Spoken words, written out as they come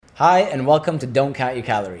Hi, and welcome to Don't Count Your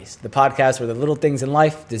Calories, the podcast where the little things in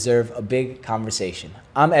life deserve a big conversation.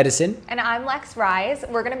 I'm Edison. And I'm Lex Rise.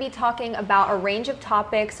 We're going to be talking about a range of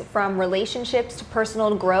topics from relationships to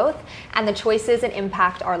personal growth and the choices that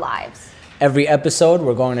impact our lives. Every episode,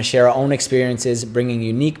 we're going to share our own experiences, bringing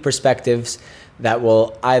unique perspectives that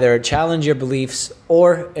will either challenge your beliefs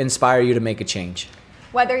or inspire you to make a change.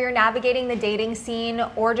 Whether you're navigating the dating scene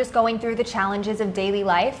or just going through the challenges of daily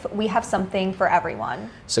life, we have something for everyone.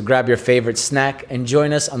 So grab your favorite snack and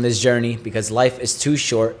join us on this journey because life is too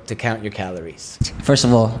short to count your calories. First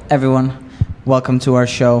of all, everyone, welcome to our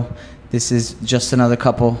show. This is just another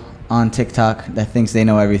couple on TikTok that thinks they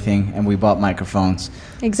know everything, and we bought microphones.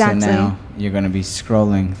 Exactly. So now you're going to be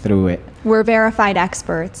scrolling through it. We're verified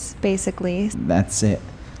experts, basically. That's it.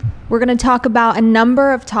 We're going to talk about a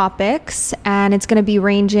number of topics, and it's going to be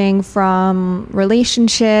ranging from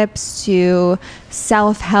relationships to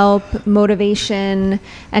self-help, motivation,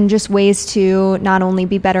 and just ways to not only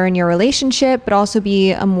be better in your relationship, but also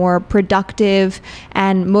be a more productive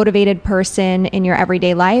and motivated person in your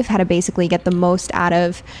everyday life, how to basically get the most out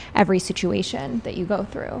of every situation that you go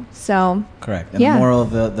through. So, correct. And the moral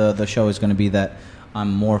of the show is going to be that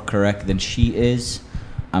I'm more correct than she is.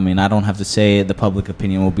 I mean, I don't have to say it. The public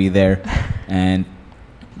opinion will be there, and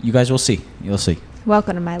you guys will see. You'll see.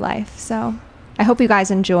 Welcome to my life. So I hope you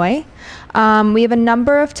guys enjoy. We have a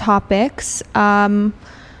number of topics. What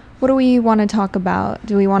do we want to talk about?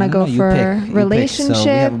 Do we want to go for relationships? So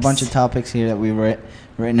we have a bunch of topics here that we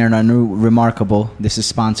written in our new Remarkable. This is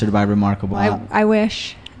sponsored by Remarkable. I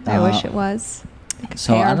wish. I wish it was.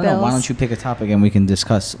 So I don't know. Why don't you pick a topic and we can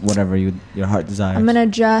discuss whatever your heart desires.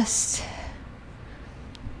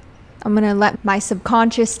 I'm going to let my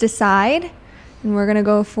subconscious decide, and we're going to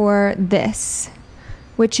go for this,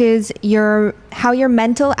 which is how your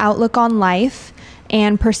mental outlook on life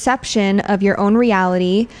and perception of your own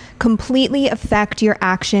reality completely affect your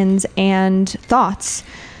actions and thoughts.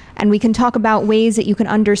 And we can talk about ways that you can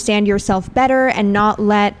understand yourself better and not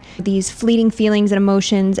let these fleeting feelings and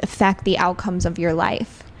emotions affect the outcomes of your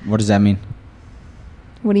life. What does that mean?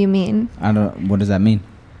 What do you mean? What does that mean?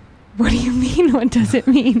 What do you mean? What does it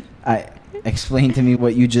mean? Explain to me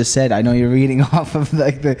what you just said. I know you're reading off of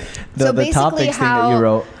like the topics thing that you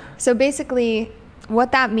wrote. So basically,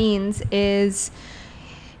 what that means is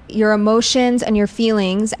your emotions and your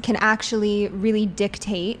feelings can actually really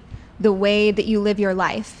dictate the way that you live your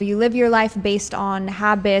life. You live your life based on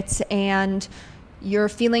habits and your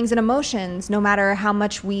feelings and emotions. No matter how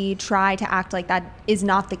much we try to act like that is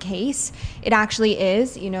not the case, it actually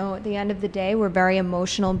is. You know, at the end of the day, we're very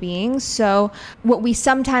emotional beings. So what we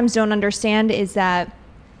sometimes don't understand is that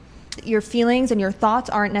your feelings and your thoughts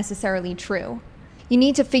aren't necessarily true. You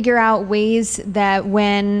need to figure out ways that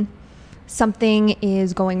when something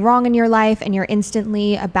is going wrong in your life and you're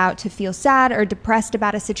instantly about to feel sad or depressed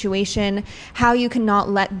about a situation, how you cannot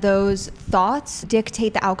let those thoughts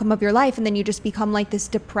dictate the outcome of your life, and then you just become like this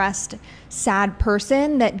depressed, sad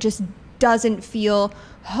person that just doesn't feel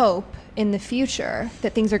hope in the future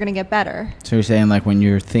that things are going to get better. So you're saying like when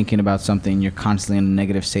you're thinking about something, you're constantly in a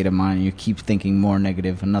negative state of mind, and you keep thinking more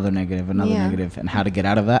negative, another negative, and how to get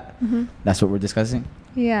out of that? Mm-hmm. That's what we're discussing?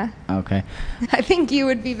 Yeah. Okay. I think you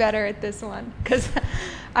would be better at this one because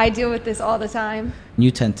I deal with this all the time.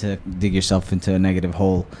 You tend to dig yourself into a negative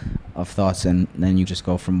hole of thoughts, and then you just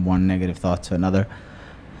go from one negative thought to another,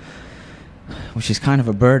 which is kind of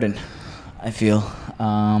a burden, I feel.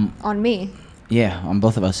 On me? Yeah, on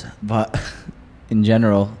both of us. But in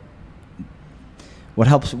general, what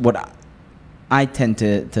I tend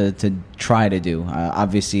to try to do,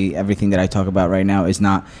 obviously everything that I talk about right now it's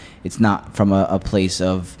not from a place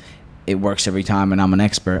of it works every time and I'm an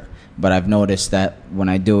expert, but I've noticed that when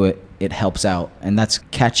I do it, it helps out. And that's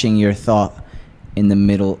catching your thought in the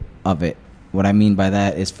middle of it. What I mean by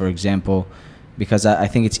that is, for example, because I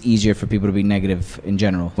think it's easier for people to be negative in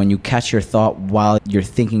general. When you catch your thought while you're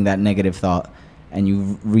thinking that negative thought and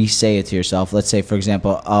you re-say it to yourself, let's say, for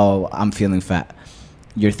example, oh, I'm feeling fat.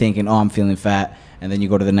 You're thinking, oh, I'm feeling fat, and then you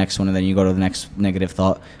go to the next one, and then you go to the next negative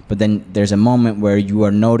thought. But then there's a moment where you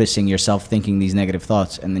are noticing yourself thinking these negative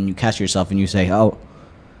thoughts, and then you catch yourself and you say, oh,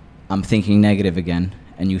 I'm thinking negative again.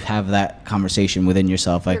 And you have that conversation within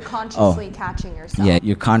yourself. Like, you're consciously catching yourself. Yeah,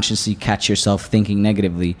 you consciously catch yourself thinking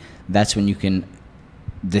negatively. That's when you can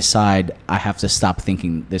decide, I have to stop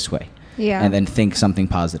thinking this way. Yeah. And then think something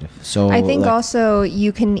positive. So I think also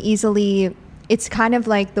you can easily, it's kind of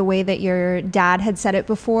like the way that your dad had said it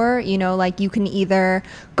before, you know, like you can either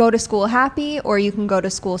go to school happy or you can go to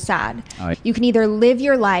school sad. You can either live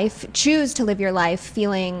your life, choose to live your life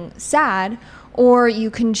feeling sad, or you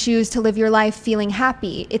can choose to live your life feeling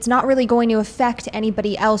happy. It's not really going to affect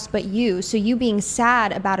anybody else but you. So you being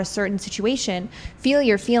sad about a certain situation, feel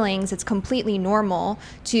your feelings. It's completely normal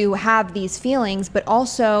to have these feelings, but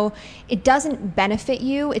also it doesn't benefit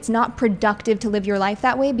you. It's not productive to live your life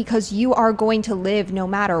that way because you are going to live no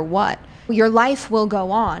matter what. Your life will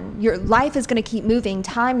go on. Your life is going to keep moving.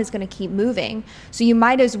 Time is going to keep moving. So you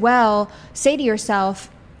might as well say to yourself,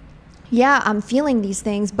 yeah, I'm feeling these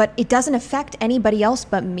things, but it doesn't affect anybody else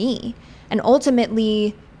but me. And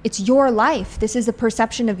ultimately, it's your life. This is the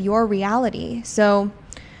perception of your reality. So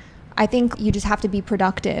I think you just have to be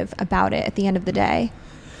productive about it at the end of the day.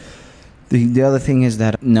 The other thing is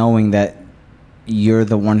that knowing that you're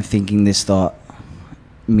the one thinking this thought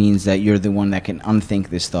means that you're the one that can unthink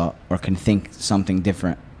this thought or can think something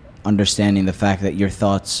different. Understanding the fact that your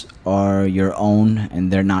thoughts are your own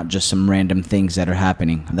and they're not just some random things that are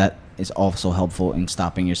happening. That is also helpful in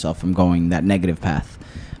stopping yourself from going that negative path.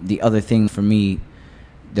 The other thing for me,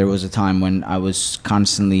 there was a time when I was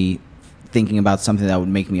constantly thinking about something that would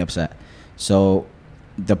make me upset. So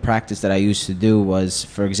the practice that I used to do was,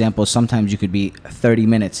 for example, sometimes you could be 30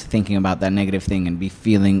 minutes thinking about that negative thing and be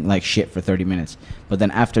feeling like shit for 30 minutes. But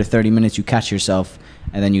then after 30 minutes, you catch yourself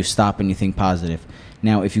and then you stop and you think positive.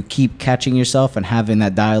 Now, if you keep catching yourself and having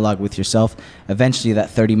that dialogue with yourself, eventually that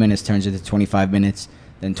 30 minutes turns into 25 minutes,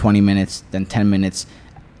 then 20 minutes, then 10 minutes,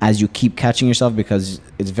 as you keep catching yourself, because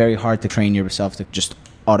it's very hard to train yourself to just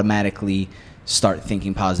automatically start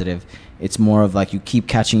thinking positive. It's more of like you keep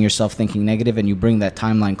catching yourself thinking negative and you bring that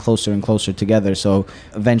timeline closer and closer together. So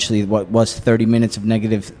eventually what was 30 minutes of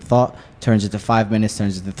negative thought turns into 5 minutes,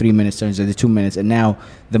 turns into 3 minutes, turns into 2 minutes. And now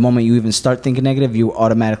the moment you even start thinking negative, you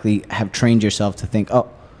automatically have trained yourself to think, oh,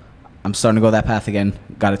 I'm starting to go that path again.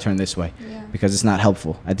 Got to turn this way. Yeah. Because it's not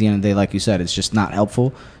helpful. At the end of the day, like you said, it's just not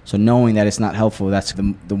helpful. So knowing that it's not helpful, that's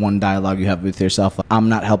the one dialogue you have with yourself. I'm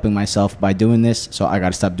not helping myself by doing this, so I got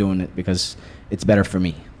to stop doing it because it's better for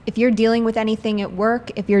me. If you're dealing with anything at work,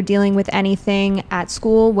 if you're dealing with anything at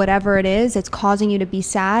school, whatever it is, it's causing you to be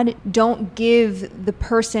sad, don't give the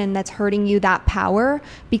person that's hurting you that power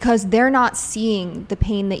because they're not seeing the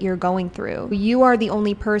pain that you're going through. You are the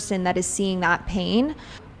only person that is seeing that pain.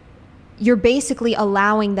 You're basically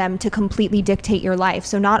allowing them to completely dictate your life.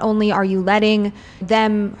 So not only are you letting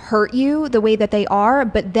them hurt you the way that they are,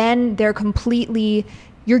 but then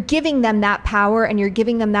you're giving them that power and you're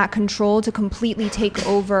giving them that control to completely take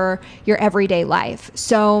over your everyday life.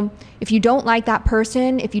 So if you don't like that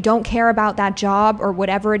person, if you don't care about that job or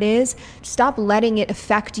whatever it is, stop letting it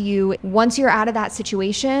affect you. Once you're out of that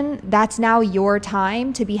situation, that's now your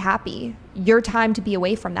time to be happy, your time to be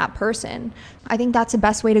away from that person. I think that's the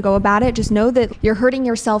best way to go about it. Just know that you're hurting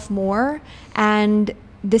yourself more and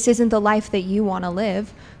this isn't the life that you want to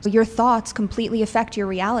live. Your thoughts completely affect your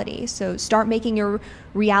reality. So start making your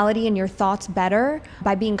reality and your thoughts better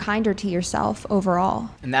by being kinder to yourself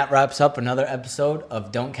overall. And that wraps up another episode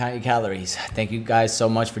of Don't Count Your Calories. Thank you guys so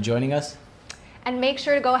much for joining us. And make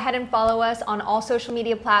sure to go ahead and follow us on all social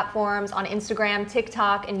media platforms, on Instagram,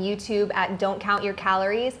 TikTok, and YouTube at Don't Count Your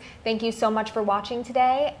Calories. Thank you so much for watching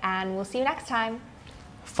today, and we'll see you next time.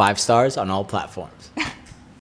 5 stars on all platforms.